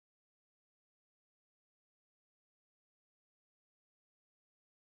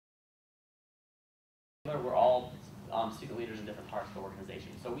particular, we're all student leaders in different parts of the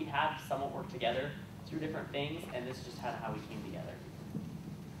organization. So we have somewhat worked together through different things, and this is just kind of how we came together.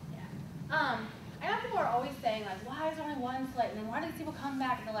 Yeah. I know people are always saying, like, why is there only one slate, and then why do these people come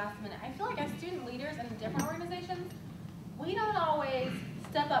back at the last minute? I feel like as student leaders in different organizations, we don't always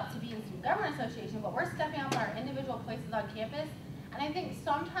step up to be in the Student Government Association, but we're stepping up in our individual places on campus. And I think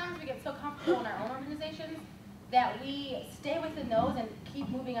sometimes we get so comfortable in our own organizations that we stay within those and keep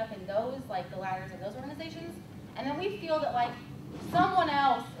moving up in those, like the ladders in those organizations. And then we feel that, like, someone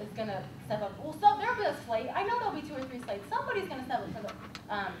else is going to step up. Well, there'll be a slate. I know there'll be 2 or 3 slates. Somebody's going to step up for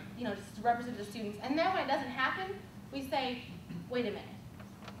the, just to represent the students. And then when it doesn't happen, we say, wait a minute.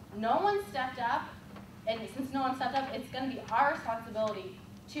 No one stepped up, and since no one stepped up, it's going to be our responsibility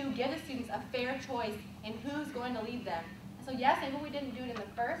to give the students a fair choice in who's going to lead them. So yes, maybe we didn't do it in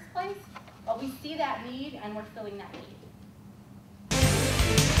the first place, but we see that need, and we're filling that need.